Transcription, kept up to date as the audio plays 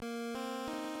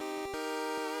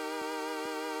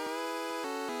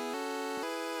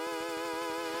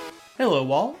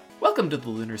Hello all, welcome to the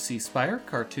Lunar Sea Spire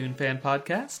Cartoon Fan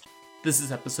Podcast. This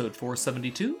is episode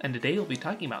 472, and today we'll be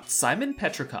talking about Simon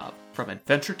Petrikov from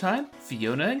Adventure Time,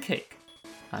 Fionna and Cake.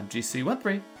 I'm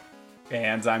GC13.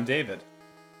 And I'm David.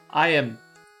 I am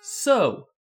so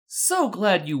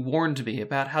glad you warned me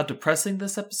about how depressing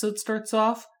this episode starts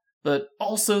off, but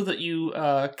also that you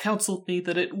counseled me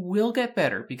that it will get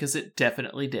better, because it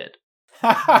definitely did.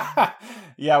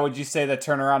 Yeah, would you say the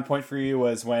turnaround point for you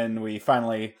was when we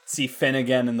finally see Finn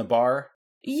again in the bar?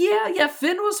 Yeah,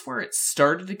 Finn was where it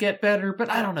started to get better,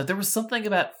 but I don't know, there was something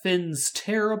about Finn's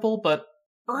terrible but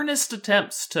earnest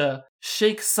attempts to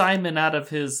shake Simon out of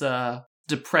his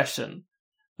depression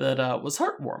that was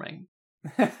heartwarming.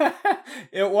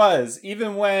 It was,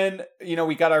 even when,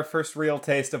 we got our first real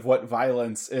taste of what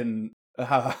violence in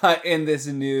this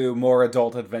new, more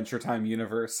adult Adventure Time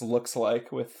universe looks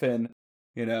like, with Finn,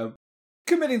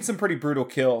 committing some pretty brutal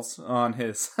kills on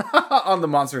his on the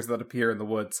monsters that appear in the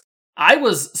woods. I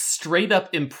was straight up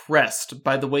impressed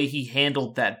by the way he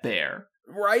handled that bear.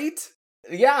 Right?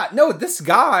 Yeah, no, this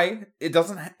guy, he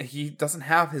doesn't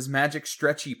have his magic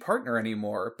stretchy partner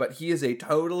anymore, but he is a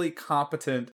totally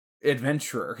competent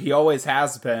adventurer. He always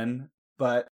has been,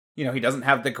 but, he doesn't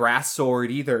have the grass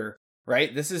sword either,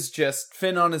 right? This is just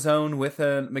Finn on his own with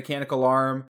a mechanical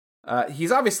arm.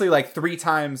 He's obviously like 3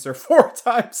 times or 4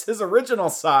 times his original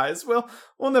size. We'll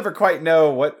never quite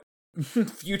know what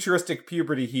futuristic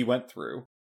puberty he went through.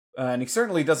 And he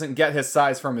certainly doesn't get his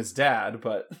size from his dad,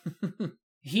 but...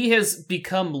 He has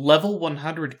become level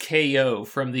 100 KO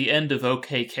from the end of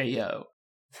OKKO.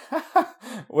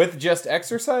 With just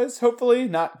exercise, hopefully,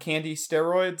 not candy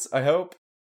steroids, I hope.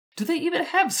 Do they even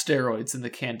have steroids in the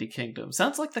Candy Kingdom?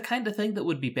 Sounds like the kind of thing that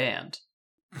would be banned.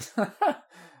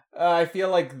 I feel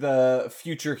like the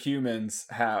future humans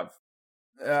have.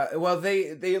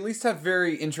 They at least have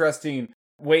very interesting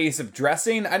ways of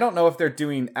dressing. I don't know if they're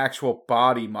doing actual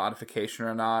body modification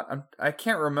or not. I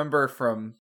can't remember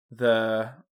from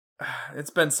it's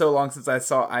been so long since I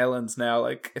saw Islands now,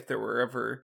 like if there were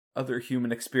ever other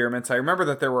human experiments. I remember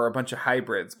that there were a bunch of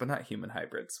hybrids, but not human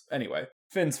hybrids. Anyway,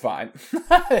 Finn's fine.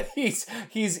 He's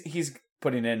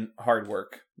putting in hard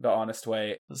work the honest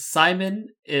way. Simon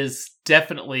is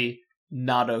definitely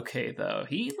not okay, though.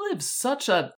 He lives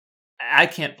I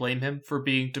can't blame him for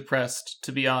being depressed,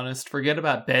 to be honest. Forget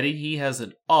about Betty, he has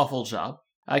an awful job.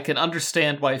 I can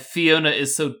understand why Fionna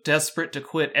is so desperate to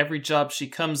quit every job she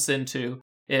comes into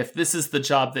if this is the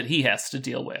job that he has to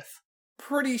deal with.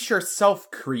 Pretty sure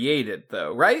self-created,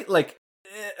 though, right? Like,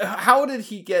 how did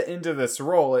he get into this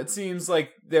role? It seems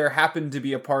like there happened to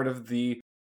be a part of the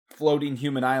floating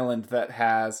human island that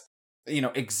has,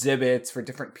 exhibits for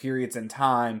different periods in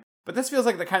time. But this feels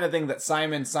like the kind of thing that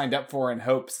Simon signed up for in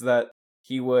hopes that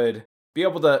he would be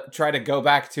able to try to go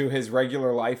back to his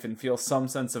regular life and feel some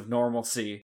sense of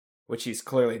normalcy, which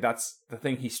that's the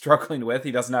thing he's struggling with.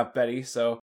 He doesn't have Betty,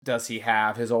 so does he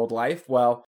have his old life?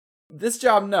 Well, this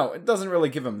job, no, it doesn't really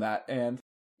give him that. And,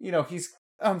 he's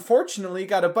unfortunately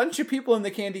got a bunch of people in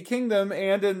the Candy Kingdom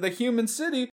and in the human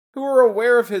city who are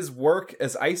aware of his work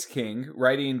as Ice King,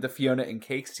 writing the Fionna and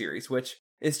Cake series, which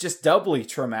is just doubly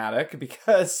traumatic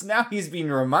because now he's being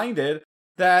reminded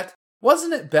that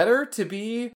wasn't it better to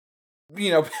be,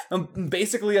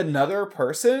 basically another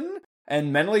person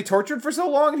and mentally tortured for so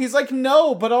long? And he's like,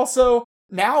 no, but also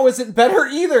now isn't better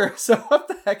either. So what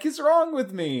the heck is wrong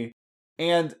with me?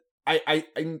 And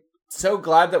I'm so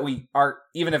glad that we are,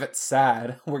 even if it's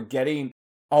sad, we're getting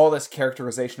all this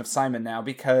characterization of Simon now,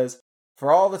 because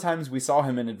for all the times we saw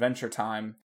him in Adventure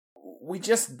Time, we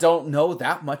just don't know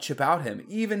that much about him.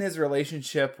 Even his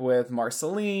relationship with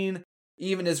Marceline,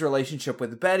 even his relationship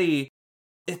with Betty,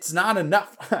 it's not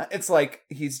enough. It's like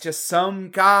he's just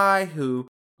some guy who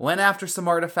went after some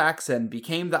artifacts and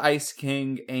became the Ice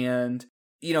King, and,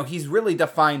 he's really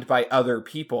defined by other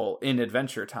people in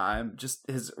Adventure Time, just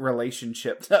his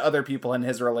relationship to other people and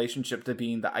his relationship to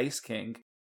being the Ice King.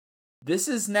 This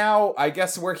is now, I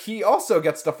guess, where he also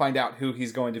gets to find out who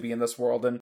he's going to be in this world.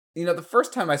 And, the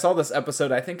first time I saw this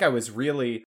episode, I think I was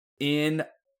really in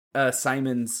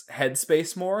Simon's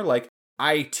headspace more. Like,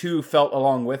 I too felt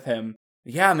along with him.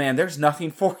 Yeah, man, there's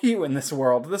nothing for you in this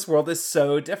world. This world is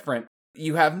so different.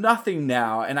 You have nothing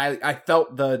now. And I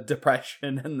felt the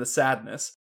depression and the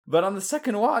sadness. But on the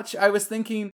second watch, I was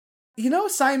thinking,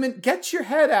 Simon, get your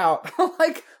head out.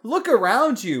 Like, look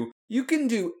around you. You can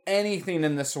do anything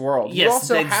in this world. Yes, you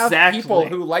also exactly. have people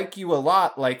who like you a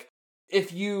lot. Like,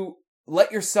 if you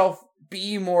let yourself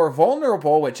be more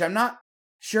vulnerable, which I'm not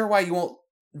sure why you won't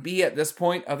be at this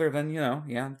point, other than,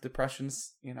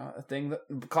 depression's, a thing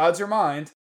that clouds your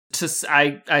mind.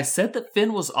 I said that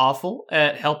Finn was awful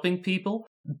at helping people,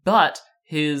 but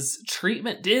his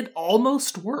treatment did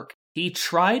almost work. He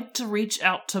tried to reach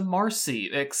out to Marcy,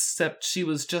 except she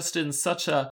was just in such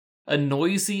a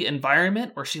noisy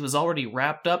environment where she was already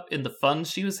wrapped up in the fun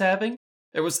she was having.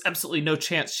 There was absolutely no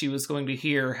chance she was going to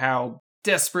hear how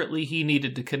desperately he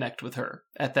needed to connect with her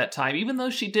at that time, even though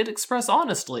she did express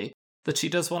honestly that she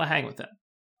does want to hang with him.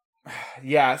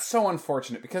 Yeah, it's so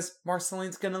unfortunate because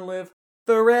Marceline's gonna live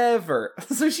forever.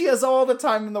 So she has all the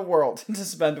time in the world to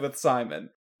spend with Simon,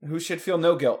 who should feel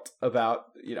no guilt about,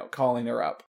 calling her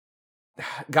up.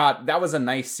 God, that was a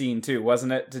nice scene too,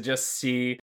 wasn't it? To just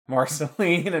see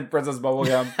Marceline and Princess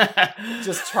Bubblegum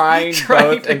just trying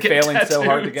both and failing tattoos. So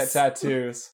hard to get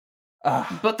tattoos.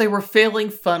 But they were failing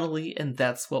funnily, and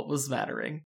that's what was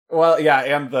mattering. Well, yeah,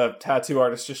 and the tattoo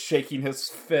artist just shaking his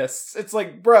fists. It's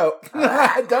like, bro,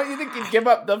 don't you think you'd give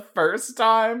up the first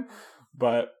time?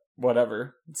 But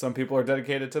whatever. Some people are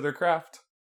dedicated to their craft.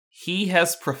 He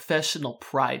has professional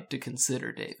pride to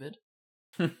consider, David.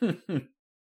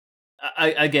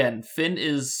 Again, Finn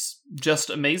is just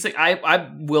amazing. I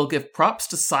will give props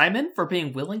to Simon for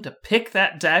being willing to pick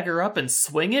that dagger up and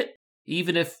swing it,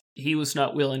 even if he was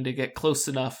not willing to get close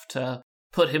enough to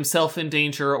put himself in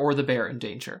danger or the bear in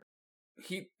danger.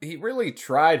 He really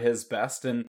tried his best,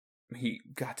 and he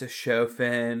got to show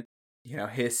Finn,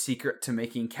 his secret to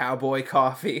making cowboy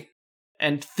coffee.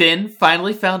 And Finn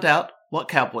finally found out what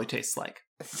cowboy tastes like.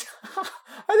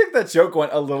 I think that joke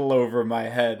went a little over my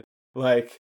head.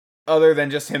 Like, other than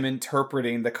just him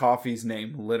interpreting the coffee's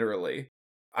name literally.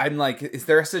 I'm like, is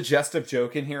there a suggestive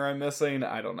joke in here I'm missing?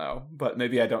 I don't know, but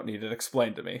maybe I don't need it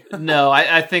explained to me. No,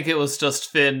 I think it was just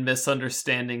Finn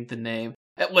misunderstanding the name.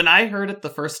 When I heard it the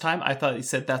first time, I thought he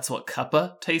said that's what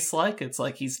cuppa tastes like. It's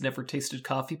like he's never tasted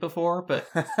coffee before, but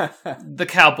the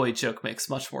cowboy joke makes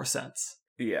much more sense.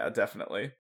 Yeah,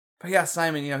 definitely. But yeah,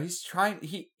 Simon, he's trying,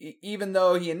 even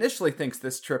though he initially thinks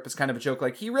this trip is kind of a joke,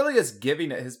 like, he really is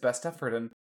giving it his best effort, and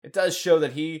it does show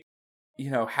that he,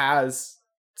 has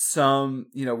some,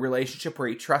 relationship where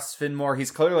he trusts Finn more. He's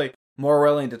clearly more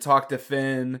willing to talk to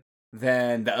Finn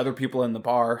than the other people in the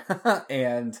bar.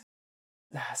 And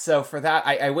so for that,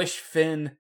 I wish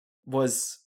Finn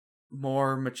was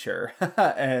more mature.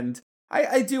 And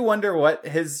I do wonder what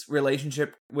his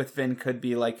relationship with Finn could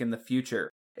be like in the future.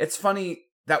 It's funny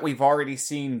that we've already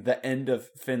seen the end of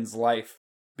Finn's life,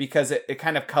 because it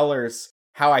kind of colors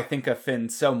how I think of Finn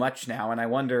so much now, and I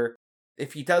wonder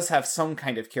if he does have some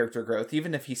kind of character growth,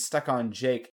 even if he's stuck on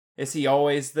Jake. Is he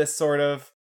always this sort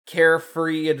of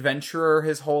carefree adventurer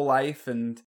his whole life,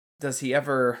 and does he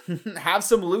ever have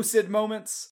some lucid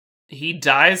moments? He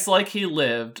dies like he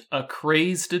lived, a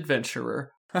crazed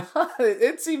adventurer.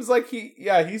 It seems like he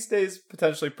stays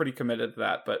potentially pretty committed to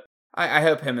that, but I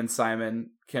hope him and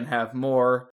Simon can have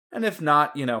more, and if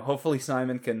not, hopefully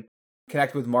Simon can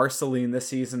connect with Marceline this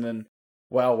season, and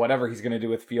well, whatever he's going to do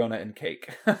with Fionna and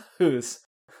Cake, who's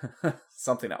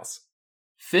something else.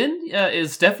 Finn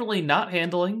is definitely not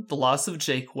handling the loss of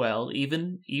Jake well,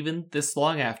 even this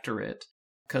long after it.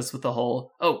 Because with the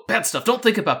whole, bad stuff, don't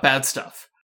think about bad stuff.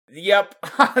 Yep,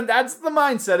 that's the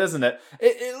mindset, isn't it?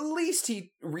 At least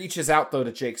he reaches out, though,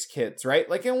 to Jake's kids, right?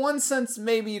 Like, in one sense,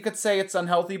 maybe you could say it's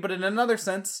unhealthy, but in another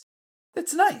sense,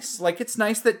 it's nice. Like, it's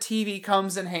nice that TV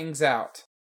comes and hangs out.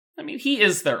 I mean, he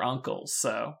is their uncle,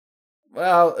 so...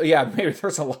 Well, yeah, maybe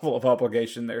there's a level of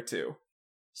obligation there, too.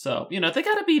 So, they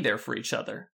gotta be there for each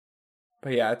other.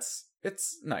 But yeah,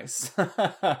 it's nice.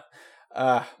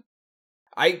 I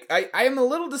am a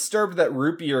little disturbed that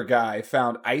Root Beer Guy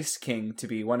found Ice King to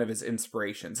be one of his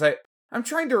inspirations. I'm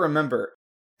trying to remember,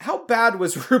 how bad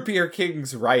was Root Beer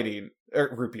King's writing?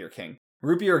 Root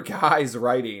Beer Guy's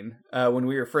writing when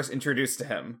we were first introduced to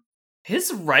him.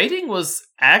 His writing was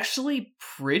actually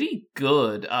pretty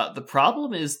good. The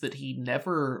problem is that he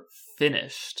never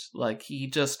finished. Like, he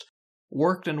just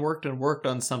worked and worked and worked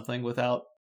on something without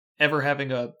ever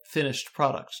having a finished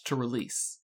product to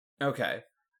release. Okay.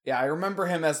 Yeah, I remember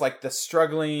him as, like, the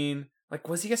struggling... Like,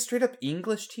 was he a straight-up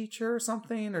English teacher or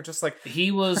something? Or just, like...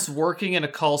 He was working in a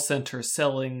call center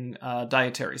selling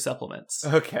dietary supplements.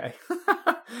 Okay.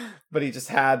 But he just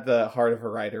had the heart of a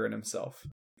writer in himself.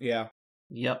 Yeah.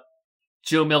 Yep.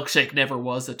 Joe Milkshake never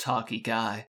was a talky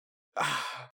guy.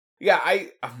 Yeah,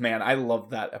 I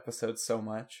love that episode so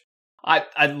much.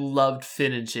 I loved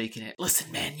Finn and Jake in it.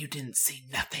 Listen, man, you didn't see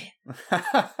nothing.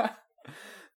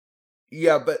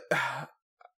 Yeah, but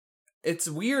it's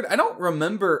weird. I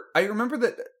remember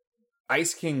that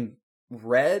Ice King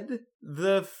read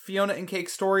the Fionna and Cake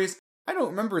stories. I don't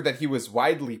remember that he was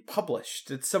widely published.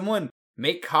 Did someone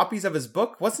make copies of his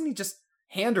book? Wasn't he just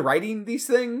handwriting these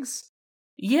things?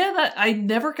 Yeah, I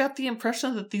never got the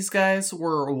impression that these guys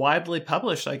were widely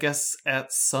published. I guess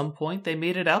at some point they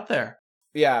made it out there.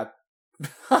 Yeah.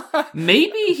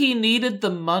 Maybe he needed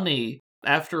the money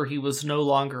after he was no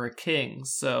longer a king,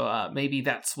 so maybe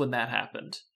that's when that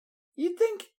happened. You'd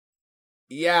think...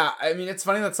 Yeah, I mean, it's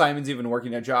funny that Simon's even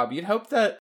working a job. You'd hope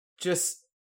that just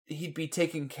he'd be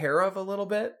taken care of a little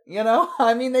bit, you know?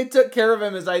 I mean, they took care of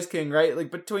him as Ice King, right? Like,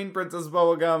 between Princess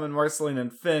Bubblegum and Marceline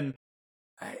and Finn,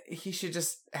 he should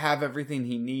just have everything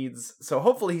he needs. So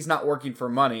hopefully he's not working for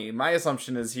money. My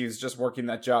assumption is he was just working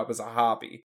that job as a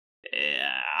hobby.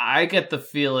 Yeah, I get the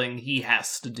feeling he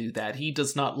has to do that. He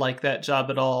does not like that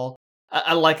job at all.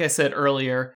 Like I said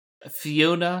earlier,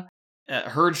 Fionna,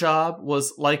 her job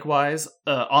was likewise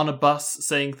on a bus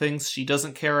saying things she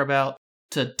doesn't care about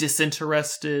to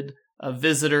disinterested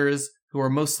visitors who are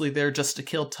mostly there just to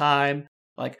kill time.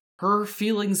 Like, her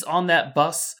feelings on that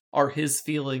bus are his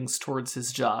feelings towards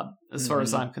his job, as far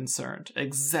as I'm concerned.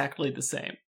 Exactly the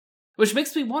same. Which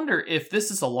makes me wonder if this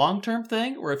is a long-term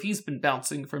thing, or if he's been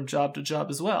bouncing from job to job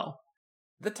as well.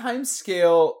 The time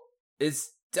scale is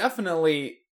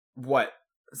definitely,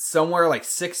 somewhere like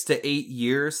 6 to 8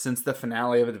 years since the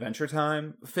finale of Adventure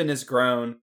Time. Finn has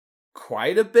grown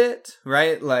quite a bit,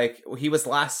 right? Like, he was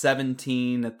last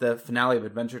 17 at the finale of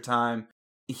Adventure Time.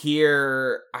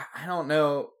 Here, I don't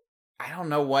know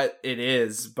what it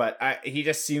is, but he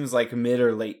just seems like mid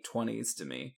or late 20s to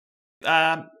me.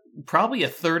 Probably a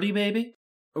 30, maybe?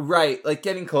 Right, like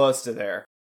getting close to there.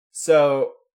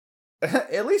 So,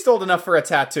 at least old enough for a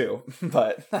tattoo,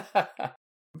 but...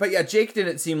 But yeah, Jake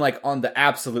didn't seem like on the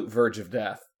absolute verge of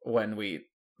death when we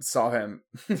saw him,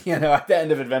 at the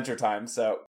end of Adventure Time,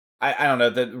 so... I don't know,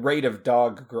 the rate of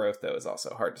dog growth, though, is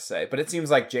also hard to say. But it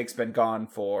seems like Jake's been gone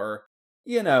for,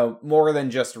 more than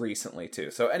just recently,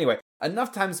 too. So anyway,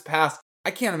 enough time's passed.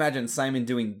 I can't imagine Simon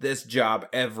doing this job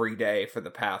every day for the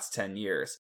past 10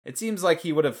 years. It seems like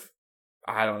he would have,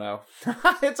 I don't know.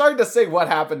 It's hard to say what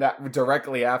happened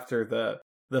directly after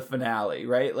the finale,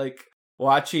 right? Like,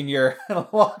 watching your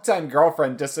longtime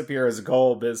girlfriend disappear as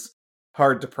Golb is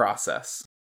hard to process.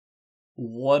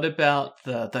 What about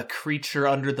the creature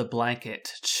under the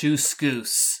blanket, Choose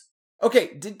Goose?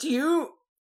 Okay, did you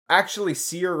actually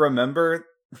see or remember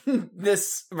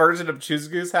this version of Choose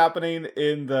Goose happening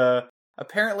in the...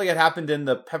 Apparently it happened in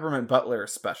the Peppermint Butler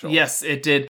special. Yes, it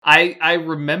did. I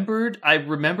remembered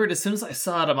as soon as I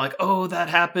saw it, I'm like, oh, that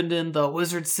happened in the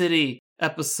Wizard City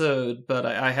episode, but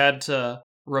I had to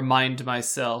remind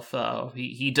myself,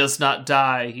 he does not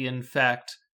die. He, in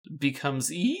fact,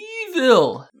 becomes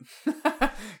evil.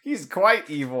 He's quite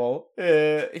evil.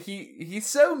 He's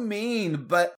so mean,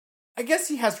 but I guess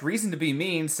he has reason to be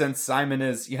mean since Simon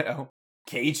is,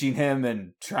 caging him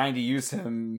and trying to use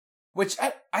him. Which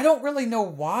I don't really know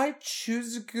why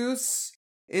Choose Goose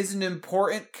is an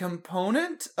important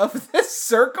component of this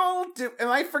circle. Am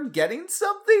I forgetting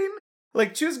something?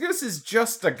 Like, Choose Goose is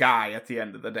just a guy at the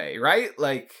end of the day, right?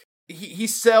 Like, he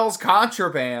sells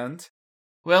contraband.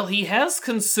 Well, he has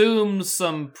consumed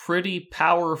some pretty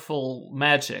powerful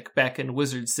magic back in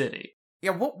Wizard City.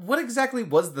 Yeah, what exactly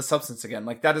was the substance again?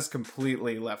 Like, that has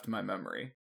completely left my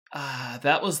memory.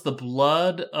 That was the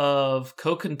blood of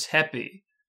Kokentepe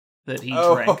that he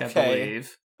drank, okay. I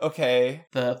believe. Okay.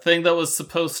 The thing that was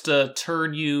supposed to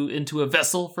turn you into a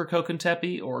vessel for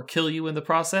Kokentepe or kill you in the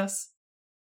process.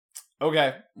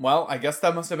 Okay, well, I guess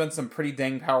that must have been some pretty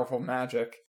dang powerful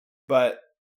magic, but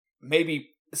maybe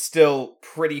still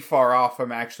pretty far off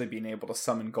from actually being able to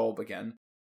summon Golb again.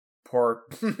 Poor,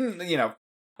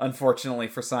 unfortunately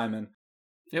for Simon.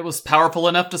 It was powerful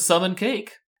enough to summon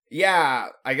Cake. Yeah,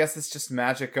 I guess it's just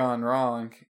magic gone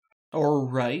wrong. Or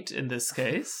right, in this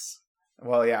case.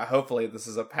 Well, yeah, hopefully this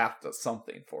is a path to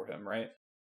something for him, right?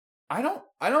 I don't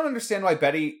understand why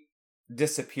Betty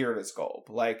disappeared as Golb.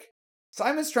 Like,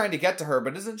 Simon's trying to get to her,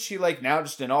 but isn't she, now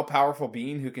just an all-powerful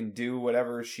being who can do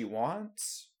whatever she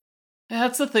wants?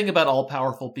 That's the thing about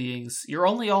all-powerful beings. You're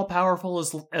only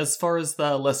all-powerful as far as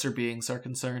the lesser beings are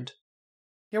concerned.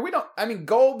 Yeah,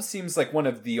 Golb seems like one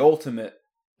of the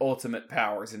ultimate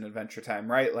powers in Adventure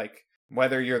Time, right? Like,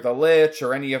 whether you're the Lich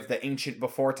or any of the ancient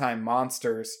before-time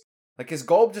monsters, like, is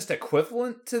Golb just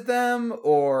equivalent to them?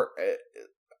 Or,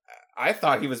 I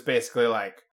thought he was basically,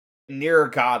 near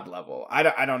God level. I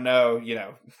don't know,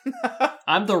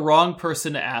 I'm the wrong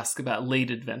person to ask about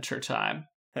late Adventure Time.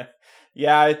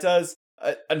 Yeah, it does.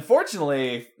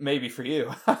 Unfortunately, maybe for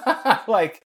you.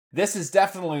 This is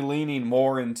definitely leaning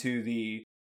more into the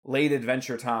late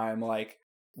Adventure Time,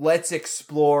 let's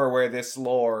explore where this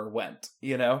lore went,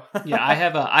 Yeah, I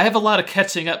have a lot of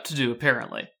catching up to do,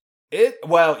 apparently.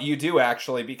 Well, you do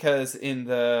actually, because in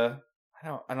I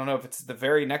I don't know if it's the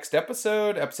very next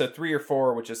episode 3 or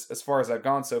 4, which is as far as I've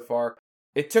gone so far.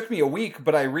 It took me a week,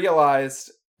 but I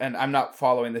realized, and I'm not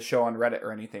following the show on Reddit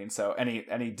or anything, so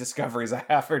any discoveries I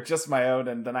have are just my own,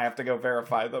 and then I have to go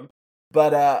verify them.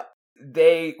 But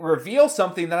they reveal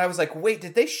something that I was like, wait,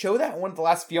 did they show that in one of the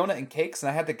last Fionna and Cakes? And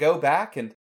I had to go back,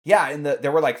 and yeah,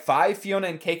 there were like 5 Fionna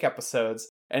and Cake episodes.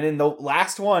 And in the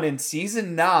last one, in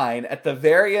season 9, at the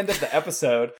very end of the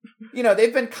episode,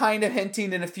 they've been kind of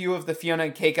hinting in a few of the Fionna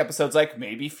and Cake episodes, like,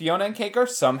 maybe Fionna and Cake are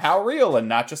somehow real and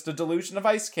not just a delusion of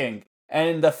Ice King. And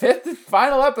in the 5th and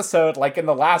final episode, like in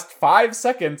the last 5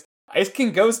 seconds, Ice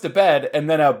King goes to bed, and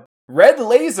then a red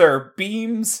laser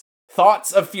beams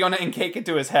thoughts of Fionna and Cake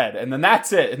into his head. And then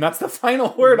that's it. And that's the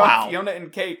final word on Fionna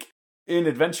and Cake in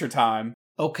Adventure Time.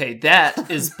 Okay, that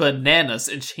is bananas.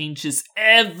 It changes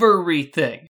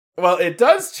everything. Well, it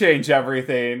does change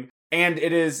everything, and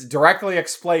it is directly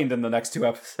explained in the next 2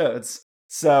 episodes.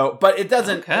 So, but it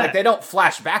doesn't, like, they don't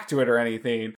flash back to it or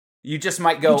anything. You just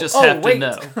might go, have wait, to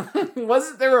know.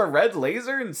 Wasn't there a red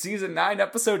laser in season 9,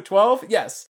 episode 12?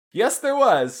 Yes, there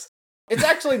was. It's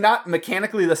actually not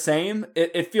mechanically the same.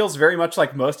 It feels very much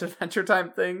like most Adventure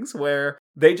Time things, where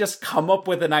they just come up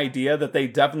with an idea that they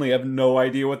definitely have no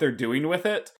idea what they're doing with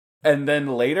it, and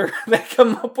then later they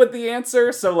come up with the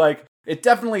answer. So, like, it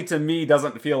definitely, to me,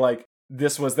 doesn't feel like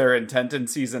this was their intent in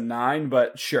season 9,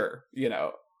 but sure,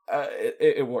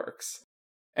 it works.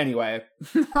 Anyway,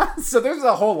 so there's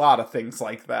a whole lot of things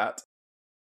like that.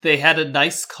 They had a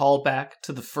nice callback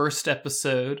to the first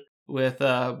episode with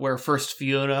where first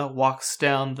Fionna walks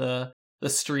down the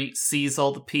street, sees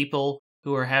all the people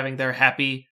who are having their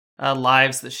happy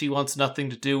lives that she wants nothing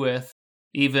to do with,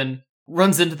 even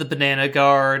runs into the Banana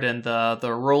Guard and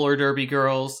the roller derby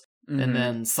girls, and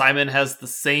then Simon has the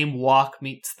same walk,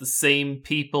 meets the same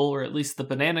people, or at least the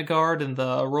Banana Guard and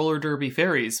the roller derby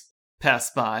fairies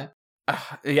pass by.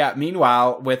 Yeah,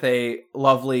 meanwhile, with a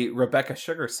lovely Rebecca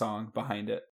Sugar song behind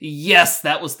it. Yes,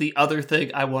 that was the other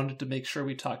thing I wanted to make sure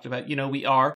we talked about. We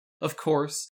are, of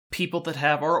course, people that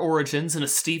have our origins in a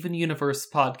Steven Universe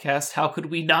podcast. How could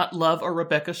we not love a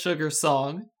Rebecca Sugar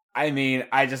song? I mean,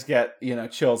 I just get,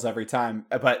 chills every time.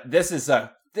 But this is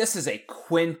a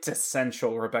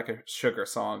quintessential Rebecca Sugar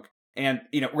song. And,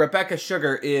 Rebecca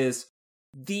Sugar is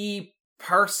the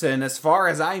person, as far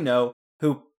as I know,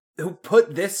 who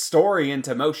put this story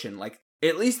into motion. Like,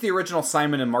 at least the original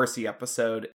Simon and Marcy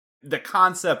episode, the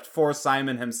concept for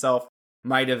Simon himself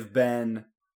might have been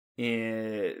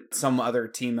in some other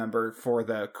team member for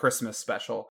the Christmas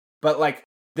special. But, like,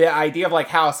 the idea of, like,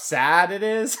 how sad it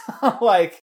is,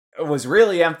 like, was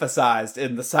really emphasized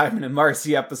in the Simon and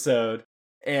Marcy episode.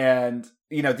 And,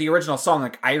 the original song,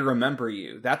 like, I Remember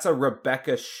You, that's a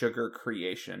Rebecca Sugar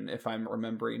creation, if I'm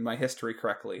remembering my history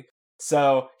correctly.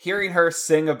 So, hearing her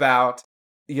sing about,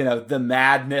 the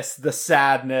madness, the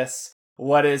sadness,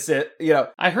 what is it,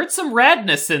 I heard some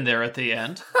radness in there at the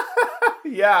end.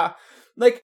 Yeah.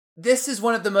 Like, this is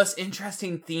one of the most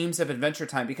interesting themes of Adventure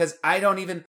Time, because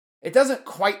it doesn't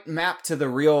quite map to the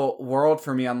real world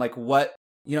for me on, like, what,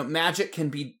 magic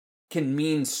can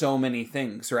mean so many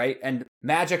things, right? And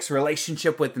magic's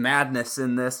relationship with madness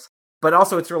in this, but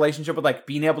also its relationship with, like,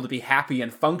 being able to be happy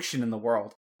and function in the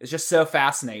world. It's just so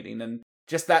fascinating. And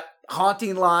just that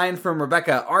haunting line from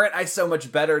Rebecca, aren't I so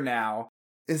much better now?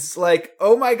 Is like,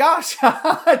 oh my gosh,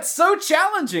 it's so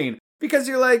challenging. Because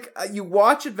you're like, you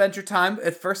watch Adventure Time,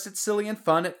 at first it's silly and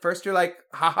fun. At first you're like,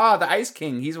 haha, the Ice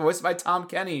King, he's voiced by Tom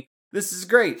Kenny. This is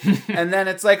great. And then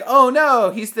it's like, oh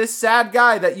no, he's this sad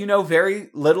guy that you know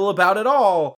very little about at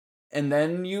all. And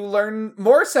then you learn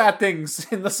more sad things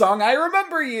in the song I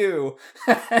Remember You.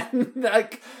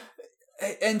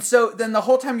 And so then the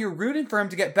whole time you're rooting for him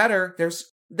to get better.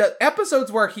 There's the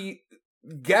episodes where he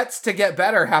gets to get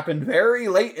better happen very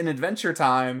late in Adventure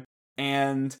Time,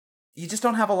 and you just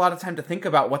don't have a lot of time to think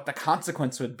about what the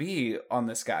consequence would be on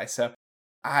this guy. So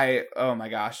oh my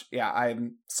gosh. Yeah,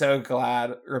 I'm so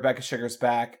glad Rebecca Sugar's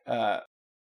back.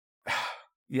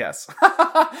 Yes.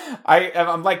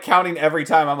 I'm like counting every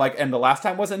time. I'm like, and the last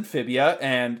time was Amphibia,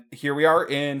 and here we are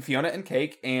in Fionna and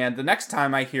Cake, and the next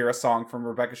time I hear a song from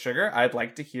Rebecca Sugar, I'd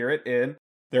like to hear it in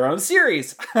their own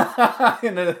series.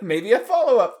 And maybe a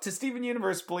follow-up to Steven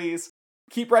Universe, please.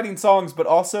 Keep writing songs, but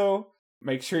also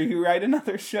make sure you write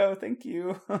another show. Thank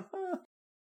you.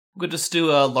 We'll just do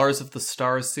a Lars of the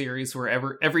Stars series where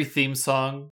every theme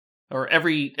song or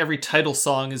every title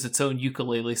song is its own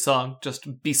ukulele song,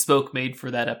 just bespoke made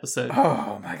for that episode.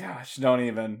 Oh my gosh, don't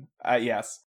even.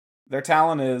 Yes, their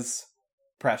talent is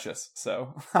precious,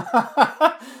 so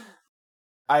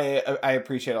I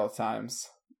appreciate all the times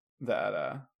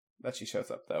that she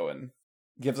shows up, though, and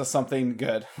gives us something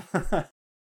good.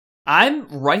 I'm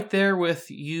right there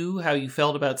with you, how you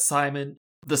felt about Simon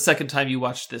the second time you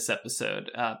watched this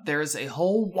episode. There is a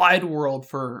whole wide world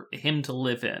for him to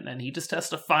live in, and he just has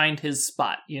to find his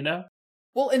spot, you know?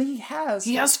 Well, and he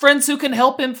has friends who can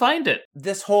help him find it.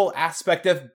 This whole aspect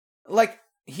of, like,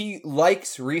 he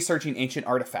likes researching ancient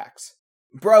artifacts.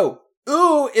 Bro,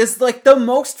 Ooh is like the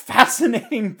most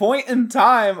fascinating point in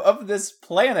time of this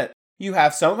planet. You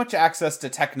have so much access to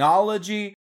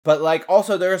technology, but like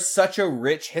also there's such a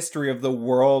rich history of the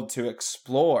world to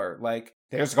explore. Like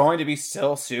there's going to be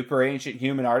still super ancient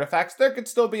human artifacts. There could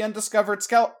still be undiscovered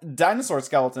dinosaur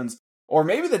skeletons. Or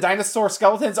maybe the dinosaur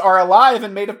skeletons are alive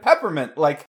and made of peppermint.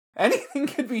 Like anything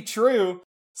could be true.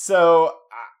 So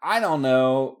I don't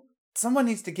know. Someone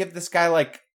needs to give this guy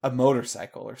like a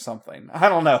motorcycle or something. I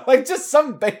don't know. Like just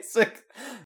some basic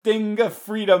thing of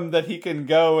freedom that he can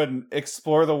go and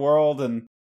explore the world. And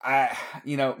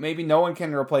maybe no one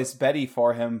can replace Betty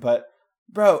for him, but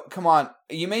bro, come on.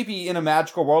 You may be in a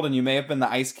magical world and you may have been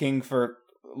the Ice King for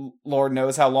Lord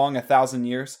knows how long, 1,000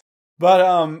 years.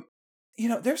 But,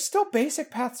 there's still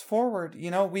basic paths forward.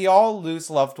 We all lose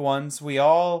loved ones. We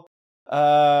all,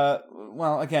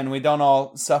 again, we don't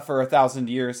all suffer 1,000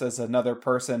 years as another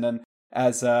person. And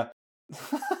as,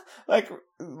 like,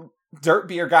 Dirt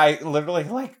Beer guy literally,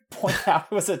 like, pointed out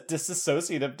it was a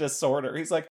dissociative disorder.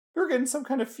 He's like, you're getting some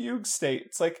kind of fugue state.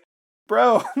 It's like,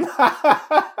 bro,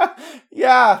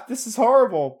 yeah, this is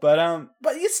horrible. But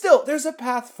there's a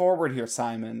path forward here,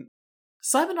 Simon.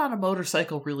 Simon on a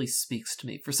motorcycle really speaks to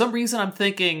me. For some reason, I'm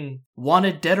thinking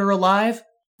Wanted Dead or Alive,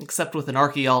 except with an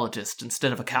archaeologist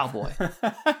instead of a cowboy.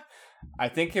 I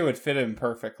think it would fit him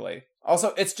perfectly.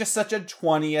 Also, it's just such a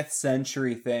 20th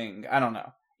century thing. I don't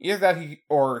know. Either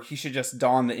that he should just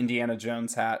don the Indiana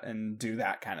Jones hat and do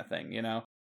that kind of thing,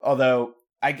 Although,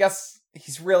 I guess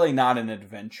he's really not an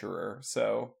adventurer,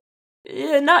 so...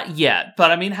 Not yet,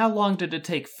 but I mean, how long did it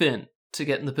take Finn to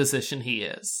get in the position he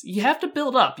is? You have to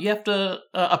build up. You have to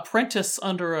apprentice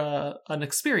under an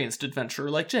experienced adventurer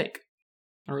like Jake.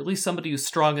 Or at least somebody who's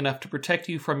strong enough to protect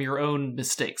you from your own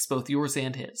mistakes, both yours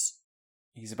and his.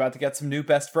 He's about to get some new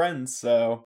best friends,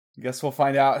 so I guess we'll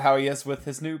find out how he is with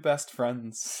his new best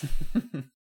friends.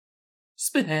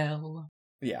 Spinel.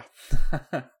 Yeah.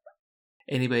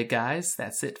 Anyway, guys,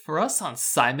 that's it for us on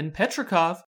Simon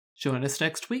Petrikov. Join us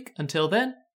next week. Until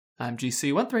then, I'm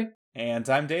GC13. And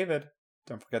I'm David.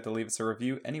 Don't forget to leave us a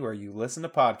review anywhere you listen to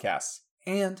podcasts.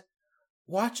 And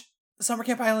watch Summer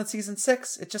Camp Island Season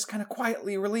 6. It just kind of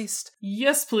quietly released.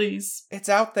 Yes, please. It's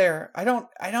out there. I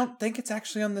don't think it's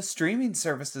actually on the streaming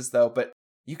services, though, but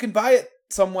you can buy it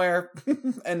somewhere.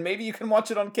 And maybe you can watch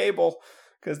it on cable.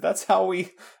 Because that's how we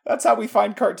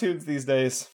find cartoons these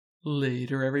days.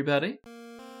 Later, everybody.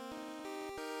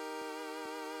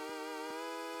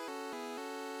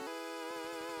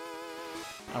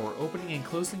 Our opening and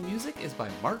closing music is by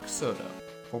Mark Soto.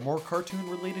 For more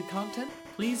cartoon-related content,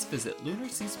 please visit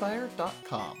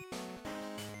lunarseaspire.com.